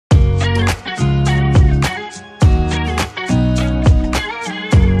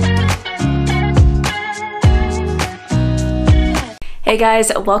Hey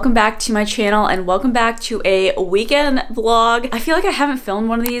guys, welcome back to my channel and welcome back to a weekend vlog. I feel like I haven't filmed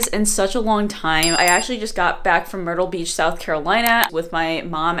one of these in such a long time. I actually just got back from Myrtle Beach, South Carolina with my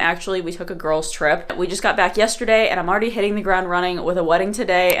mom. Actually, we took a girls trip. We just got back yesterday and I'm already hitting the ground running with a wedding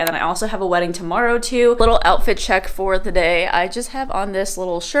today, and then I also have a wedding tomorrow too. Little outfit check for the day. I just have on this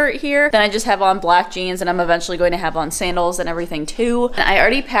little shirt here, then I just have on black jeans, and I'm eventually going to have on sandals and everything too. And I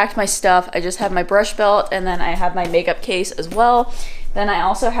already packed my stuff. I just have my brush belt and then I have my makeup case as well. Then I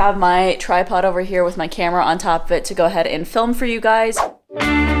also have my tripod over here with my camera on top of it to go ahead and film for you guys.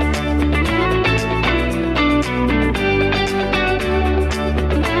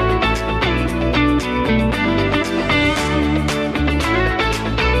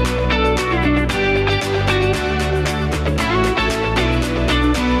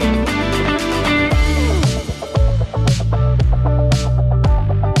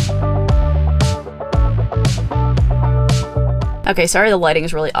 Okay, sorry the lighting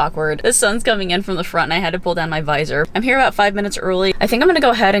is really awkward. The sun's coming in from the front and I had to pull down my visor. I'm here about 5 minutes early. I think I'm gonna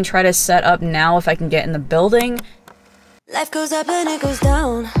go ahead and try to set up now if I can get in the building. Life goes up and it goes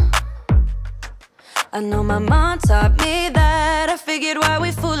down. I know my mom taught me that. I figured why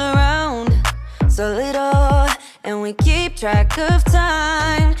we fool around so little and we keep track of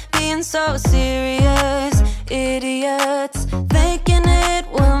time, being so serious, idiots, thinking it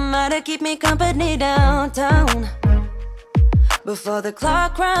will matter, keep me company downtown before the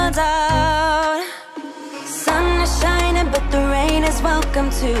clock runs out. Sun is shining but the rain is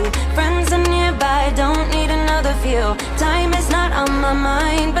welcome too. Friends are nearby, don't need another view. Time is not on my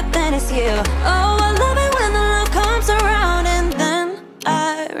mind, but then it's you. Oh, I love it when the love comes around. And then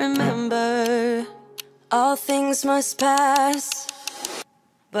I remember all things must pass,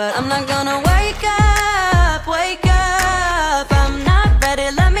 but I'm not gonna wake up, wake up. I'm not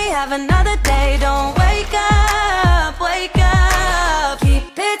ready, let me have another day. Don't wake up, wake up.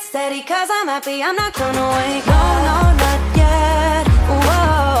 Keep it steady cause I'm happy, I'm not gonna wake up. No, no, not yet.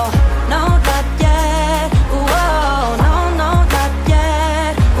 Whoa, no, not yet. Whoa, no, no, not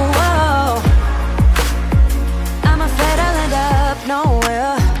yet. Whoa, I'm afraid I'll end up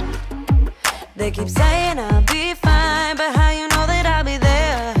nowhere. They keep saying I'll be fine, but how you know that I'll be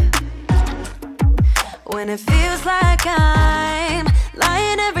there when it feels like I'm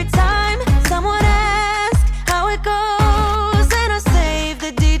lying every time someone asks how it goes, and I save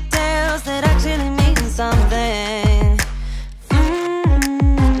the details that actually mean something.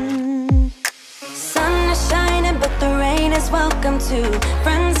 Sun is shining but the rain is welcome too.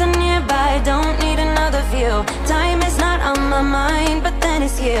 Friends are nearby, don't need another view. Time is not on my mind, but then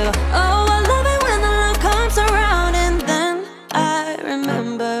it's you. Oh, I love it when the love comes around. And then I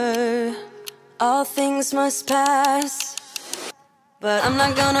remember all things must pass, but I'm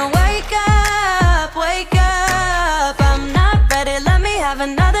not gonna wake up, wake up. I'm not ready, let me have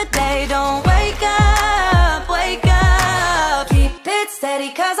another day. Don't wake up, wake up. Keep it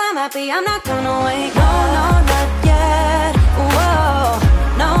steady cause I'm happy, I'm not gonna wake up. No, no, not yet. Whoa,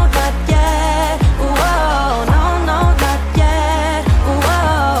 no, not yet. Whoa, no, no, not yet.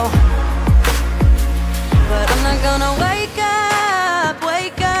 Whoa, but I'm not gonna wake up,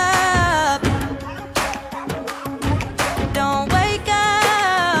 wake up. Don't wake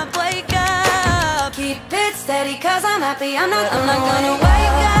up, wake up. Keep it steady cause I'm happy, I'm not gonna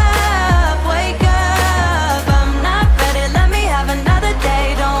wake up, wake up. I'm not ready, let me have another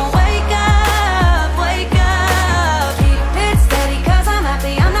day. Don't wake up, wake up. Keep it steady cause I'm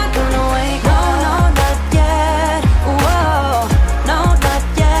happy, I'm not gonna wake up. No, no, not yet. Whoa, no, not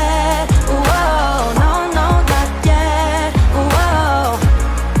yet. Whoa, no, no, not yet. Whoa,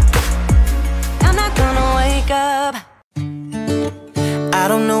 I'm not gonna wake up. I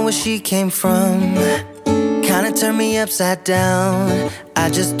don't know where she came from, kinda turned me upside down. I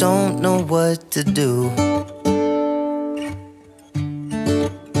just don't know what to do.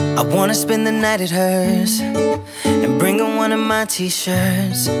 I wanna spend the night at hers and bring her one of my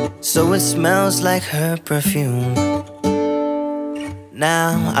t-shirts so it smells like her perfume.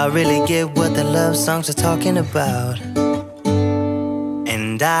 Now I really get what the love songs are talking about,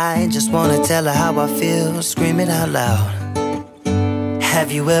 and I just wanna tell her how I feel, scream it out loud.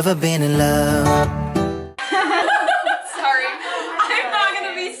 Have you ever been in love? Sorry, I'm not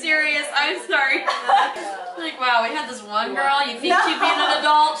gonna be serious, I'm sorry. Like, wow, we had this one girl, you think she'd be an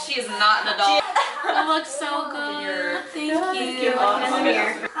adult? She is not an adult. You look so good. Thank you. In the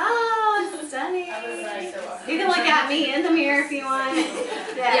mirror. Oh, it's stunning. You can look at me in the mirror if you want.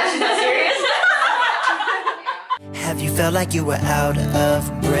 Yeah, she's not serious. Have you felt like you were out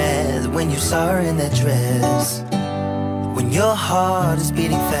of breath when you saw her in that dress? When your heart is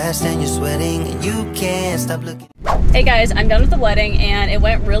beating fast and you're sweating and you can't stop looking. Hey guys, I'm done with the wedding and it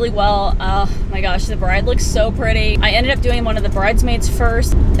went really well. Oh my gosh, the bride looks so pretty. I ended up doing one of the bridesmaids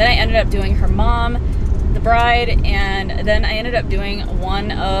first, then I ended up doing her mom, the bride, and then I ended up doing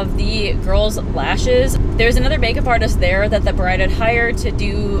one of the girls' lashes. There's another makeup artist there that the bride had hired to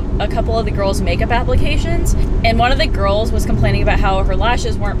do a couple of the girls' makeup applications, and one of the girls was complaining about how her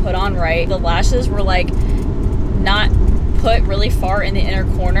lashes weren't put on right. The lashes were like not put really far in the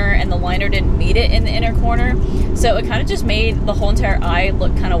inner corner and the liner didn't meet it in the inner corner, so it kind of just made the whole entire eye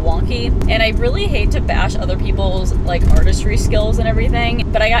look kind of wonky. And I really hate to bash other people's like artistry skills and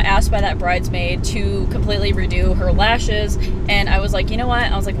everything, but I got asked by that bridesmaid to completely redo her lashes, and I was like, you know what,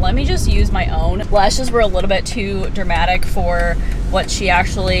 I was like, let me just use my own. Lashes were a little bit too dramatic for what she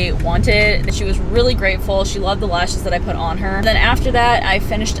actually wanted. She was really grateful. She loved the lashes that I put on her. Then after that, I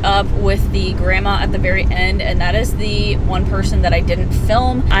finished up with the grandma at the very end, and that is the one person that I didn't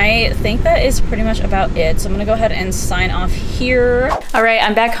film. I think that is pretty much about it. So I'm gonna go ahead and sign off here. All right,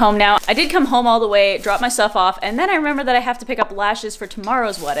 I'm back home now. I did come home all the way, drop my stuff off, and then I remember that I have to pick up lashes for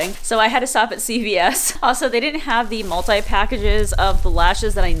tomorrow's wedding. So I had to stop at CVS. Also, they didn't have the multi-packages of the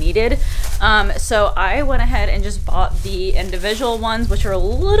lashes that I needed. So I went ahead and just bought the individual ones, which are a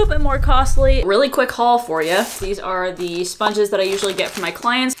little bit more costly. Really quick haul for you. These are the sponges that I usually get for my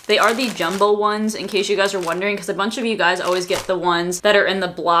clients. They are the jumbo ones, in case you guys are wondering, because a bunch of you guys always get the ones that are in the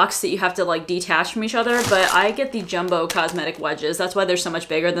blocks that you have to like detach from each other, but I get the jumbo cosmetic wedges. That's why they're so much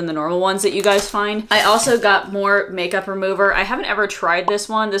bigger than the normal ones that you guys find. I also got more makeup remover. I haven't ever tried this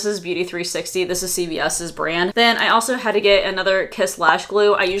one. This is Beauty 360. This is CVS's brand. Then I also had to get another Kiss Lash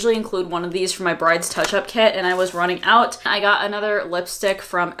Glue. I usually include one of these for my bride's touch-up kit, and I was running out. I got another lipstick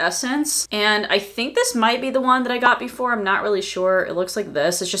from Essence, and I think this might be the one that I got before. I'm not really sure. It looks like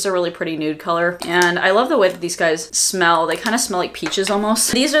this. It's just a really pretty nude color, and I love the way that these guys smell. They kind of smell like peaches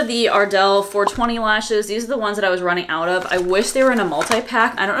almost. These are the Ardell 420 lashes. These are the ones that I was running out of. I wish they were in a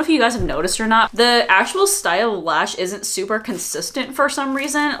multi-pack. I don't know if you guys have noticed or not. The actual style of lash isn't super consistent for some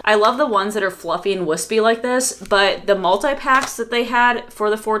reason. I love the ones that are fluffy and wispy like this, but the multi-packs that they had for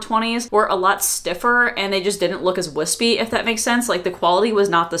the 420s were a lot stiffer and they just didn't look as wispy, if that makes sense. Like the quality was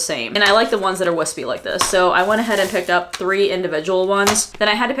not the same. And I like the ones that are wispy like this. So I went ahead and picked up 3 individual ones. Then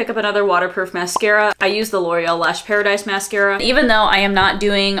I had to pick up another waterproof mascara. I used the L'Oreal Lash Paradise mascara. Even though I am not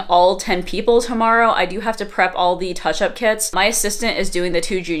doing all 10 people tomorrow, I do have to prep all the touch-up kits. My assistant is doing the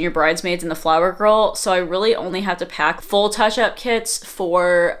 2 junior bridesmaids and the flower girl, so I really only have to pack full touch-up kits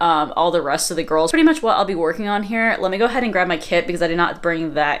for all the rest of the girls. Pretty much what I'll be working on here. Let me go ahead and grab my kit because I did not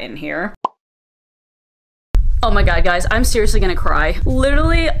bring that in here. Oh my god, guys, I'm seriously gonna cry.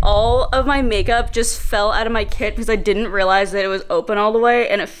 Literally all of my makeup just fell out of my kit because I didn't realize that it was open all the way,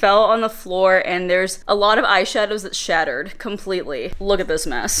 and it fell on the floor, and there's a lot of eyeshadows that shattered completely. Look at this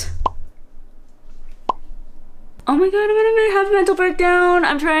mess. Oh my god, I'm gonna have a mental breakdown.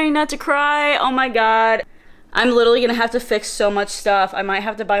 I'm trying not to cry. Oh my god. I'm literally gonna have to fix so much stuff. I might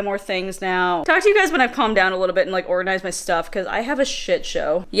have to buy more things now. Talk to you guys when I've calmed down a little bit and like organized my stuff, because I have a shit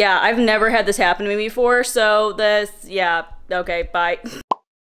show. Yeah, I've never had this happen to me before, so yeah, okay, bye.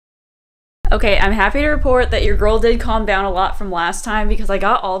 Okay, I'm happy to report that your girl did calm down a lot from last time because I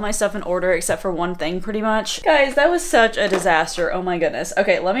got all my stuff in order except for one thing pretty much. Guys, that was such a disaster. Oh my goodness.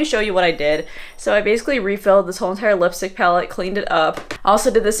 Okay, let me show you what I did. So I basically refilled this whole entire lipstick palette, cleaned it up. I also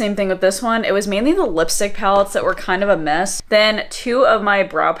did the same thing with this one. It was mainly the lipstick palettes that were kind of a mess. Then 2 of my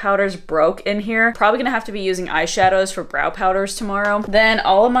brow powders broke in here. Probably gonna have to be using eyeshadows for brow powders tomorrow. Then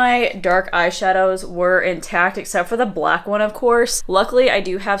all of my dark eyeshadows were intact except for the black one, of course. Luckily, I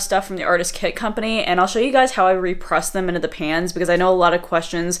do have stuff from the Artist Kit Company, and I'll show you guys how I repress them into the pans because I know a lot of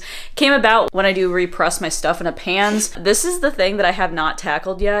questions came about when I do repress my stuff into pans. This is the thing that I have not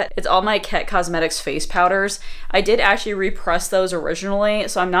tackled yet. It's all my Ket Cosmetics face powders. I did actually repress those originally,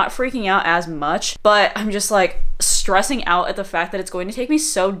 so I'm not freaking out as much, but I'm just like stressing out at the fact that it's going to take me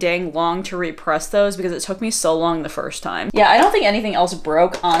so dang long to repress those because it took me so long the first time. Yeah, I don't think anything else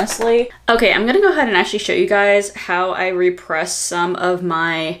broke, honestly. Okay, I'm gonna go ahead and actually show you guys how I repress some of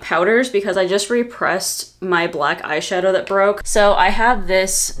my powders because I just repressed my black eyeshadow that broke. So I have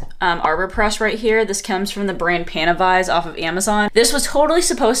this arbor press right here. This comes from the brand Panavise off of Amazon. This was totally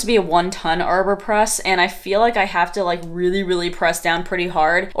supposed to be a 1-ton arbor press, and I feel like I have to like really press down pretty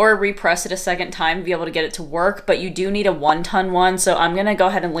hard or repress it a second time to be able to get it to work, but you do need a 1-ton one, so I'm gonna go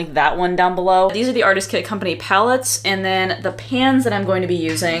ahead and link that one down below. These are the Artist Kit Company palettes, and then the pans that I'm going to be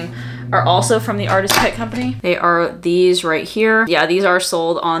using are also from the Artist Kit Company. They are these right here. Yeah, these are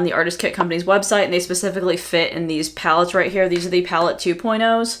sold on the Artist Kit Company's website, and they specifically fit in these palettes right here. These are the palette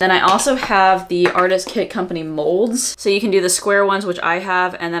 2.0s. Then I also have the Artist Kit Company molds. So you can do the square ones, which I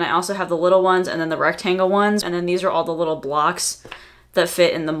have, and then I also have the little ones and then the rectangle ones. And then these are all the little blocks that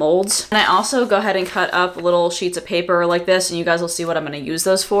fit in the molds. And I also go ahead and cut up little sheets of paper like this, and you guys will see what I'm gonna use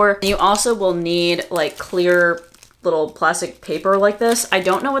those for. And you also will need like clear little plastic paper like this. I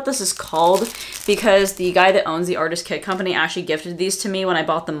don't know what this is called because the guy that owns the Artist Kit Company actually gifted these to me when I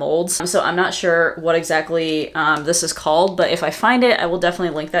bought the molds. So I'm not sure what exactly this is called, but if I find it, I will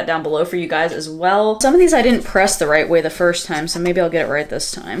definitely link that down below for you guys as well. Some of these I didn't press the right way the first time, so maybe I'll get it right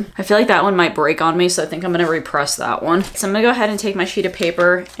this time. I feel like that one might break on me, so I think I'm gonna repress that one. So I'm gonna go ahead and take my sheet of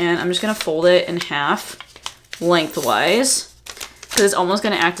paper and I'm just gonna fold it in half lengthwise, because it's almost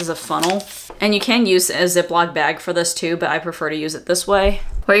going to act as a funnel. And you can use a Ziploc bag for this too, but I prefer to use it this way.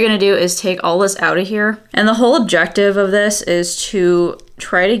 What you're going to do is take all this out of here. And the whole objective of this is to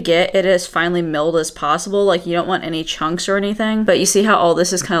try to get it as finely milled as possible. Like, you don't want any chunks or anything, but you see how all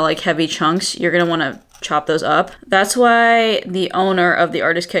this is kind of like heavy chunks? You're going to want to chop those up. That's why the owner of the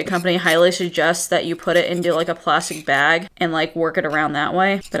Artist Kit Company highly suggests that you put it into like a plastic bag and like work it around that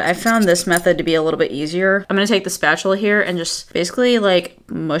way. But I found this method to be a little bit easier. I'm gonna take the spatula here and just basically like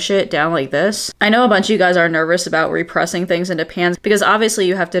mush it down like this. I know a bunch of you guys are nervous about repressing things into pans because obviously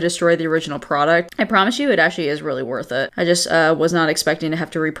you have to destroy the original product. I promise you it actually is really worth it. I just was not expecting to have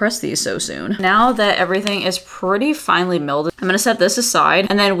to repress these so soon. Now that everything is pretty finely milled, I'm gonna set this aside,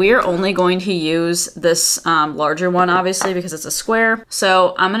 and then we are only going to use this larger one, obviously, because it's a square.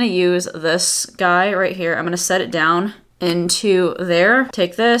 So I'm gonna use this guy right here. I'm gonna set it down into there.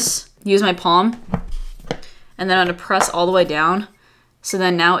 Take this, use my palm, and then I'm gonna press all the way down. So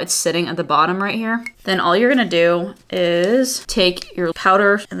then now it's sitting at the bottom right here. Then all you're gonna do is take your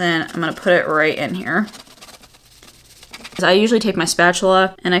powder, and then I'm gonna put it right in here. I usually take my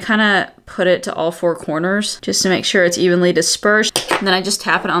spatula and I kind of put it to all four corners just to make sure it's evenly dispersed. And then I just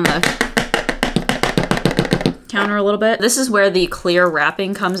tap it on the counter a little bit. This is where the clear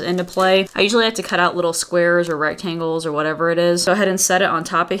wrapping comes into play. I usually like to cut out little squares or rectangles or whatever it is. Go ahead and set it on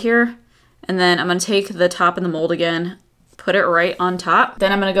top of here. And then I'm gonna take the top in the mold again, put it right on top.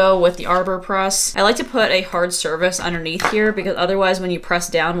 Then I'm gonna go with the arbor press. I like to put a hard surface underneath here because otherwise when you press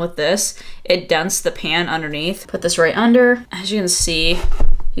down with this, it dents the pan underneath. Put this right under. As you can see,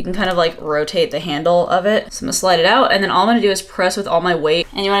 you can kind of like rotate the handle of it. So I'm gonna slide it out, and then all I'm gonna do is press with all my weight.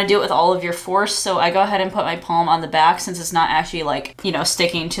 And you wanna do it with all of your force. So I go ahead and put my palm on the back since it's not actually like, you know,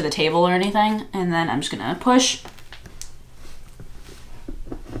 sticking to the table or anything. And then I'm just gonna push.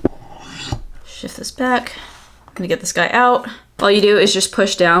 Shift this back. I'm gonna get this guy out. All you do is just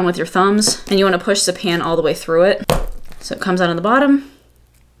push down with your thumbs, and you wanna push the pan all the way through it. So it comes out on the bottom.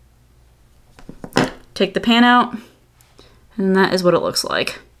 Take the pan out. And that is what it looks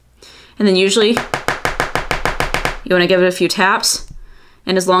like. And then usually you want to give it a few taps,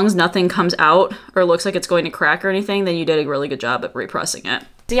 and as long as nothing comes out or looks like it's going to crack or anything, then you did a really good job at repressing it.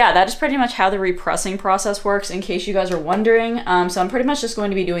 So yeah, that is pretty much how the repressing process works, in case you guys are wondering. So I'm pretty much just going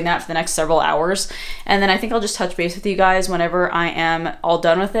to be doing that for the next several hours. And then I think I'll just touch base with you guys whenever I am all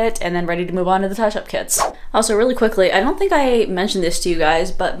done with it and then ready to move on to the touch-up kits. Also, really quickly, I don't think I mentioned this to you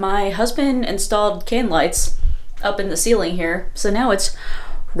guys, but my husband installed can lights up in the ceiling here. So now it's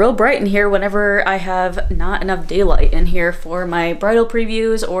real bright in here whenever I have not enough daylight in here for my bridal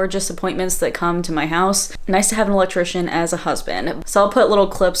previews or just appointments that come to my house. Nice to have an electrician as a husband. So I'll put little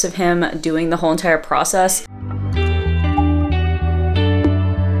clips of him doing the whole entire process.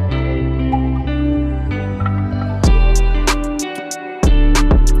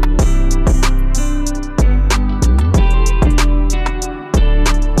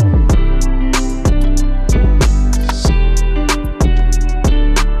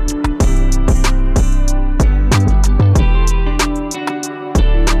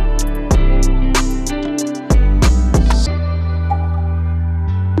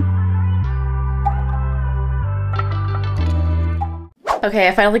 Okay,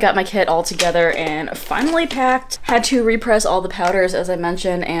 I finally got my kit all together and finally packed. Had to repress all the powders as I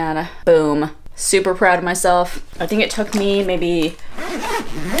mentioned, and boom. Super proud of myself. I think it took me maybe,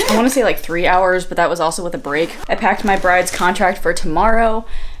 I want to say like 3 hours, but that was also with a break. I packed my bride's contract for tomorrow,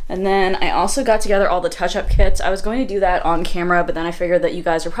 and then I also got together all the touch-up kits. I was going to do that on camera, but then I figured that you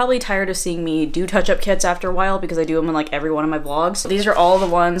guys are probably tired of seeing me do touch-up kits after a while because I do them in like every one of my vlogs. These are all the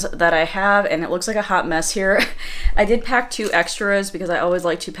ones that I have, and it looks like a hot mess here. I did pack 2 extras because I always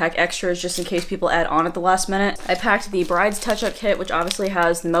like to pack extras just in case people add on at the last minute. I packed the bride's touch-up kit, which obviously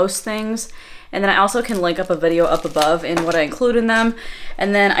has the most things. And then I also can link up a video up above in what I include in them.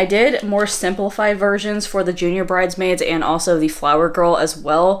 And then I did more simplified versions for the junior bridesmaids and also the flower girl as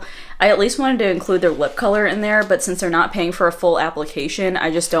well. I at least wanted to include their lip color in there, but since they're not paying for a full application,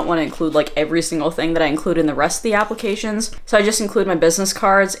 I just don't want to include like every single thing that I include in the rest of the applications. So I just include my business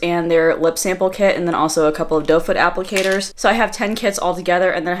cards and their lip sample kit, and then also a couple of doe foot applicators. So I have 10 kits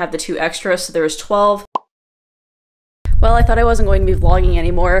altogether, and then I have the 2 extras, so there's 12. Well, I thought I wasn't going to be vlogging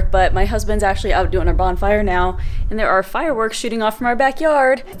anymore, but my husband's actually out doing our bonfire now, and there are fireworks shooting off from our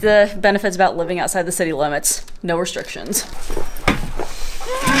backyard. The benefits about living outside the city limits: no restrictions.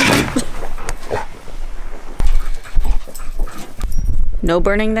 No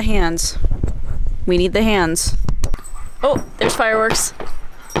burning the hands. We need the hands. Oh, there's fireworks.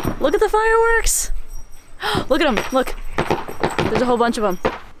 Look at the fireworks. Look at them, look. There's a whole bunch of them.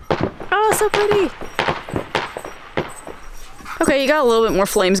 Oh, so pretty. Okay, you got a little bit more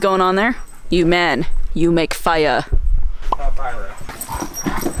flames going on there. You men, you make fire. Pyro.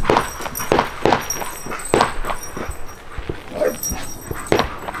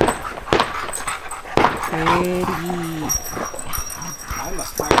 Pretty.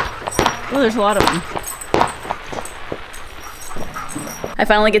 Oh, there's a lot of them. I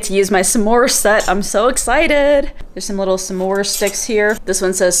finally get to use my s'more set. I'm so excited. There's some little s'more sticks here. This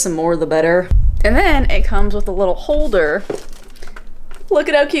one says "some more the better." And then it comes with a little holder. Look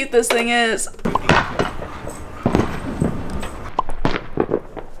at how cute this thing is.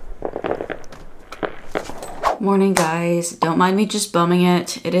 Morning, guys. Don't mind me just bumming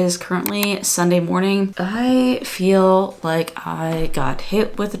it. It is currently Sunday morning. I feel like I got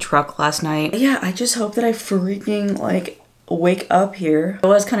hit with a truck last night. Yeah, I just hope that I freaking like wake up here. I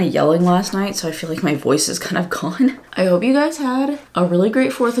was kind of yelling last night, so I feel like my voice is kind of gone. I hope you guys had a really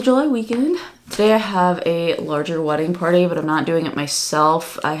great 4th of July weekend. Today I have a larger wedding party, but I'm not doing it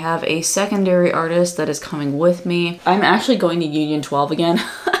myself. I have a secondary artist that is coming with me. I'm actually going to Union 12 again.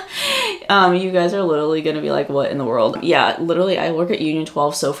 You guys are literally gonna be like, what in the world? Yeah, literally I work at Union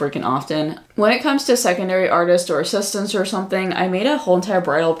 12 so freaking often. When it comes to secondary artists or assistants or something, I made a whole entire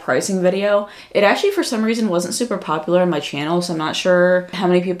bridal pricing video. It actually for some reason wasn't super popular on my channel, so I'm not sure how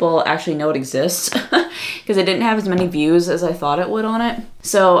many people actually know it exists because it didn't have as many views as I thought it would on it.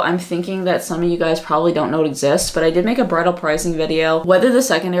 So I'm thinking that some of you guys probably don't know it exists, but I did make a bridal pricing video. Whether the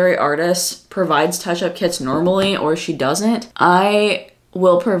secondary artist provides touch-up kits normally or she doesn't, I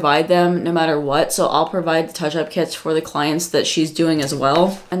will provide them no matter what. So I'll provide the touch-up kits for the clients that she's doing as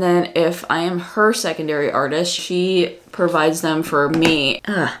well. And then if I am her secondary artist, she provides them for me.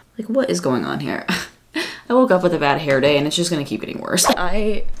 Like what is going on here? I woke up with a bad hair day and it's just gonna keep getting worse.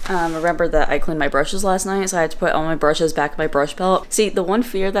 I remember that I cleaned my brushes last night, so I had to put all my brushes back in my brush belt. See, the one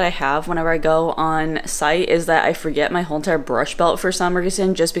fear that I have whenever I go on site is that I forget my whole entire brush belt for some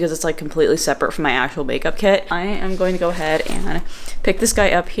reason, just because it's like completely separate from my actual makeup kit. I am going to go ahead and pick this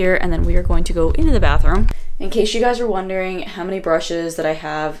guy up here, and then we are going to go into the bathroom. In case you guys are wondering how many brushes that I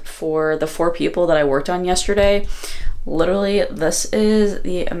have for the 4 people that I worked on yesterday, literally this is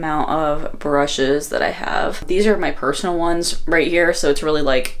the amount of brushes that I have. These are my personal ones right here, so it's really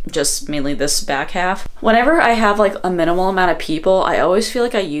like just mainly this back half. Whenever I have like a minimal amount of people, I always feel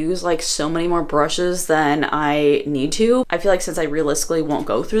like I use like so many more brushes than I need to. I feel like since I realistically won't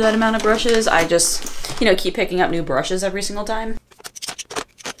go through that amount of brushes, I just, you know, keep picking up new brushes every single time.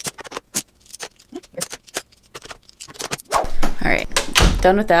 All right,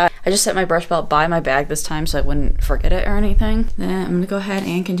 done with that. I just set my brush belt by my bag this time so I wouldn't forget it or anything. Then I'm gonna go ahead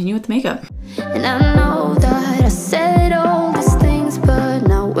and continue with the makeup. And I know that I said all these things, but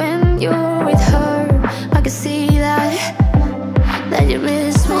now when you're with her, I can see that you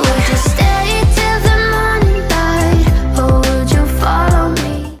miss me. Would you stay till the morning light, or would you follow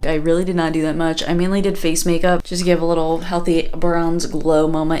me? I really did not do that much. I mainly did face makeup just to give a little healthy bronze glow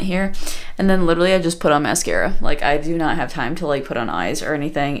moment here. And then literally I just put on mascara. Like I do not have time to like put on eyes or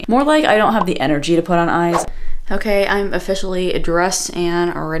anything. More like I don't have the energy to put on eyes. Okay, I'm officially dressed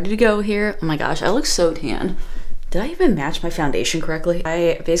and ready to go here. Oh my gosh, I look so tan. Did I even match my foundation correctly?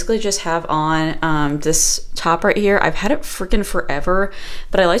 I basically just have on this top right here. I've had it freaking forever,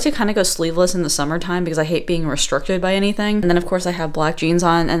 but I like to kind of go sleeveless in the summertime because I hate being restricted by anything. And then of course I have black jeans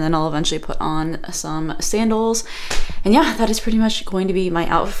on, and then I'll eventually put on some sandals. And yeah, that is pretty much going to be my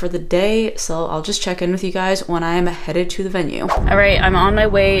outfit for the day. So I'll just check in with you guys when I'm headed to the venue. All right, I'm on my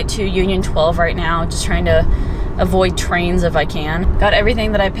way to Union 12 right now, just trying to avoid trains if I can. Got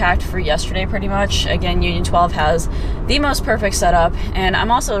everything that I packed for yesterday pretty much. Again, Union 12 has the most perfect setup, and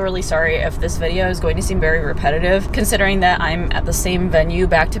I'm also really sorry if this video is going to seem very repetitive considering that I'm at the same venue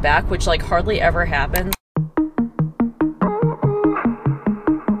back to back, which like hardly ever happens.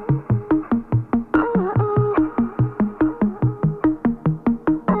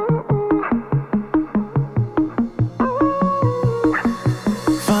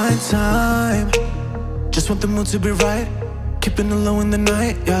 want the mood to be right, keeping it low in the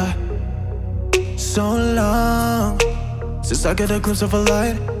night, yeah. So long since I get a glimpse of a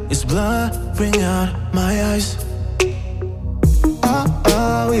light, it's blurring out my eyes.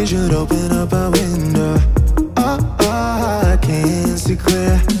 We should open up a window. I can't see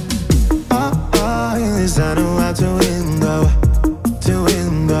clear. Is I know out the window,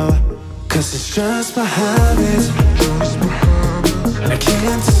 cause it's just my habit, and I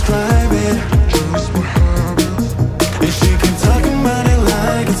can't describe it. And she can talk about it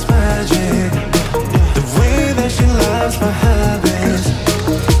like it's magic, the way that she loves my habits.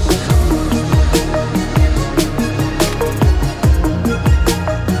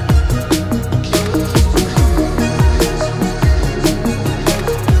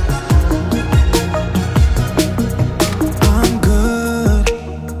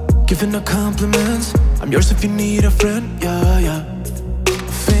 Giving her compliments, I'm yours if you need a friend, yeah, yeah.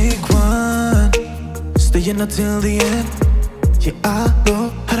 Fake one, staying out till the end. Yeah, I know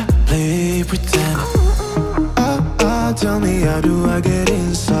how to play pretend. Tell me, how do I get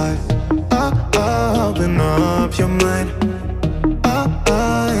inside? Open up your mind.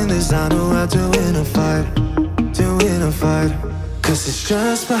 In this I know how to win a fight, cause it's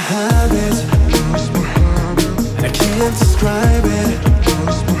just my habit, and I can't describe it.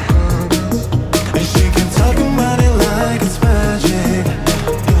 And she can talk about it like it's magic,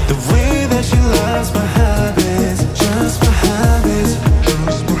 the way that she loves my habits, just my habits,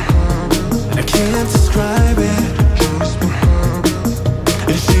 and I can't describe it.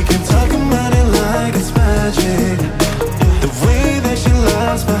 And she can talk about it like it's magic, the way that she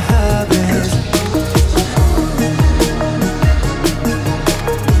loves my habits.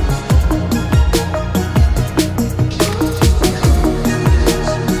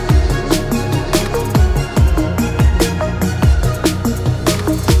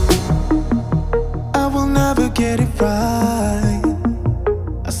 Get it right,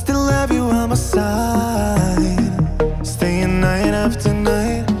 I still have you on my side, staying night after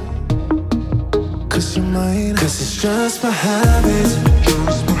night, cause you're mine. Cause it's just my habit,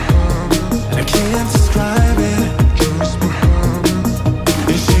 and I can't describe it.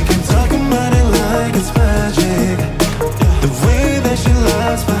 And she can talk about it like it's magic, the way that she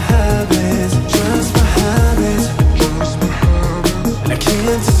loves my habits, just my habits, and I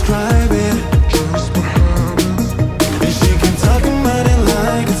can't describe it.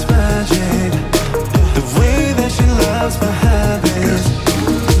 My habits.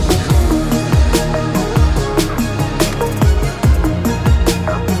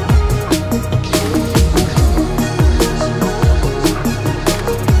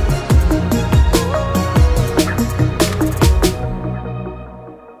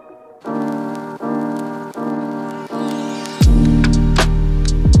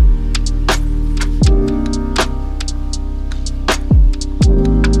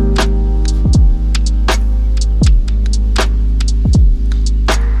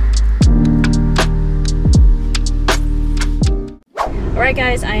 Alright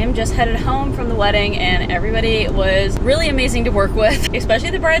guys, I am just headed home from the wedding and everybody was really amazing to work with, especially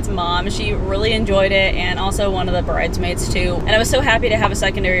the bride's mom. She really enjoyed it, and also one of the bridesmaids too. And I was so happy to have a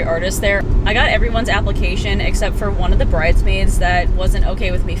secondary artist there. I got everyone's application except for one of the bridesmaids that wasn't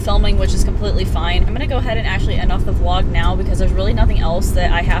okay with me filming, which is completely fine. I'm gonna go ahead and actually end off the vlog now because there's really nothing else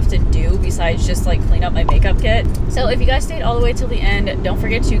that I have to do besides just like clean up my makeup kit. So if you guys stayed all the way till the end, don't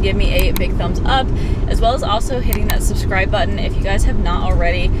forget to give me a big thumbs up, as well as also hitting that subscribe button if you guys have not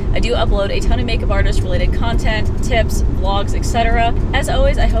already. I do upload a ton of makeup artist related content, tips, vlogs, etc. As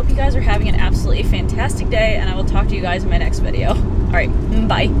always, I hope you guys are having an absolutely fantastic day, and I will talk to you guys in my next video. Alright,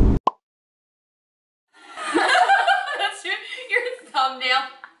 bye. That's your thumbnail.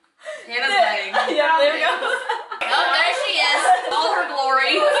 Hannah's wedding. Yeah, there we go.